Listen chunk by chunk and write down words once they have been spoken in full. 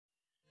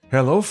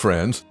Hello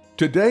friends,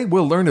 today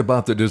we'll learn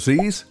about the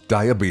disease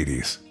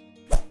diabetes.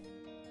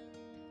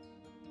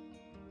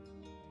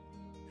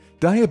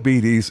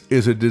 Diabetes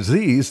is a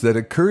disease that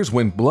occurs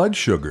when blood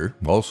sugar,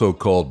 also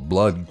called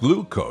blood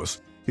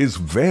glucose, is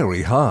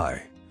very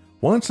high.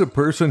 Once a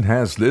person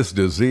has this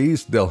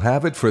disease, they'll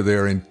have it for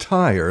their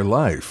entire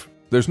life.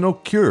 There's no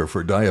cure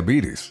for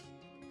diabetes.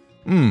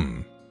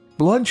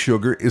 Blood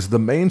sugar is the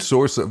main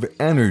source of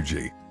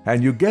energy,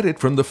 and you get it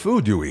from the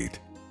food you eat.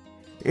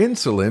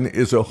 Insulin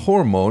is a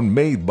hormone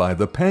made by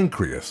the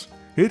pancreas.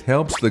 It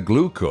helps the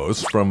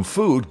glucose from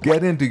food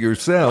get into your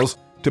cells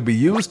to be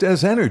used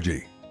as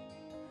energy.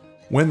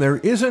 When there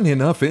isn't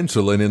enough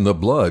insulin in the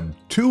blood,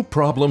 two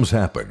problems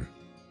happen.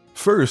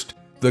 First,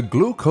 the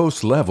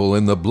glucose level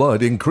in the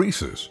blood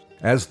increases.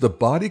 As the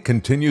body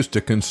continues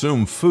to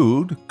consume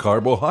food,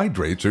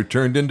 carbohydrates are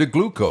turned into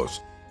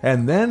glucose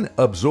and then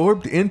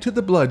absorbed into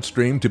the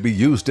bloodstream to be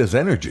used as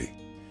energy.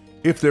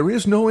 If there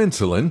is no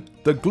insulin,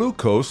 the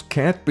glucose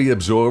can't be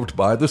absorbed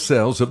by the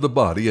cells of the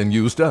body and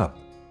used up.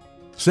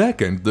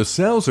 Second, the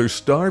cells are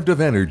starved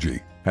of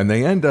energy, and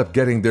they end up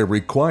getting their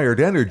required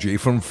energy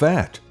from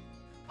fat.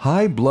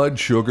 High blood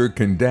sugar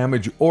can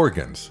damage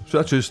organs,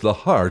 such as the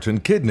heart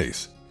and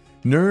kidneys.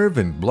 Nerve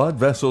and blood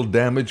vessel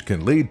damage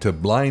can lead to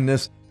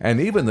blindness and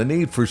even the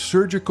need for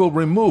surgical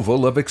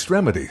removal of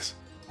extremities.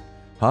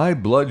 High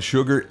blood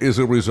sugar is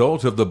a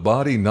result of the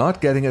body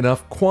not getting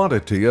enough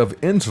quantity of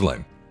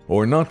insulin,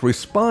 or not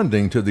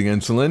responding to the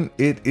insulin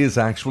it is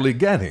actually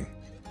getting.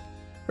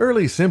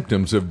 Early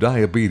symptoms of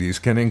diabetes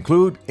can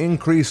include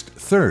increased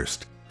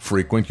thirst,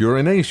 frequent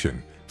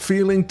urination,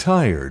 feeling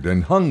tired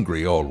and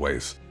hungry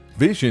always,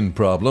 vision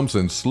problems,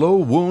 and slow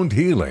wound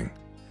healing.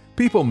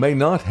 People may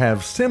not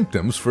have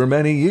symptoms for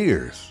many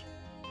years.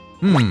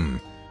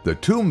 The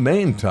two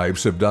main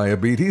types of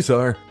diabetes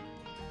are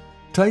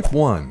Type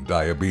 1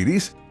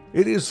 diabetes.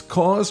 It is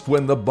caused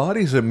when the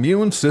body's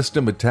immune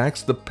system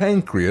attacks the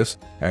pancreas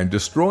and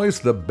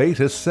destroys the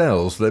beta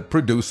cells that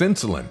produce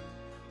insulin.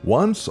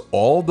 Once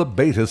all the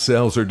beta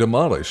cells are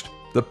demolished,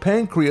 the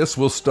pancreas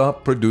will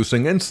stop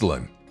producing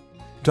insulin.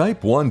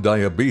 Type 1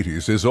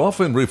 diabetes is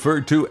often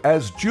referred to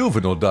as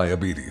juvenile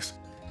diabetes.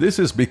 This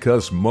is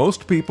because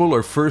most people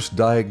are first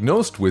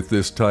diagnosed with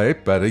this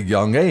type at a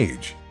young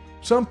age.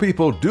 Some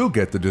people do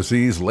get the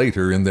disease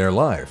later in their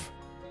life.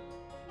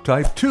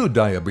 Type 2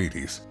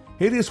 diabetes.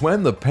 It is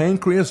when the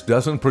pancreas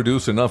doesn't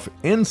produce enough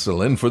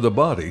insulin for the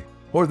body,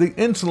 or the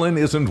insulin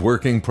isn't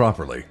working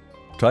properly.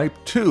 Type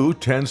 2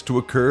 tends to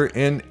occur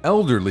in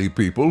elderly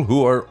people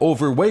who are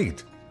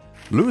overweight.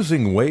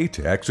 Losing weight,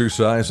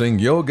 exercising,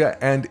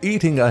 yoga, and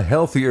eating a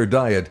healthier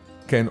diet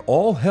can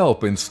all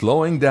help in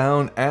slowing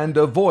down and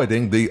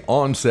avoiding the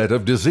onset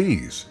of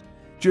disease.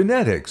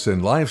 Genetics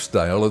and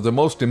lifestyle are the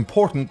most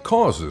important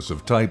causes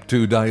of type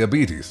 2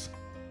 diabetes.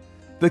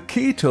 The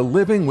key to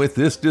living with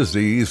this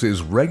disease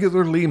is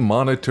regularly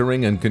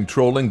monitoring and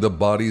controlling the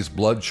body's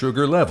blood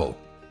sugar level.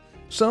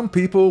 Some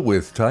people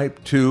with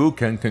type 2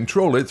 can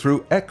control it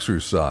through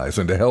exercise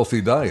and a healthy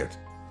diet.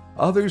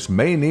 Others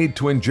may need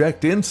to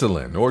inject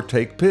insulin or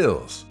take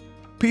pills.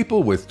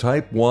 People with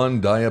type 1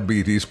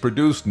 diabetes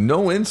produce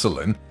no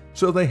insulin,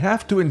 so they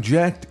have to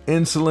inject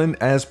insulin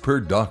as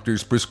per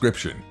doctor's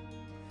prescription.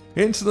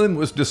 Insulin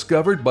was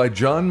discovered by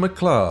John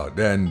McLeod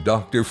and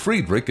Dr.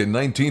 Friedrich in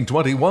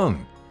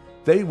 1921.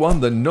 They won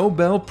the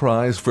Nobel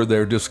Prize for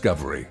their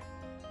discovery.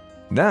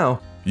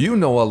 Now, you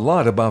know a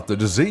lot about the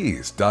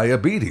disease,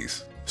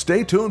 diabetes.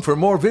 Stay tuned for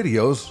more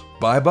videos.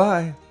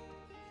 Bye-bye.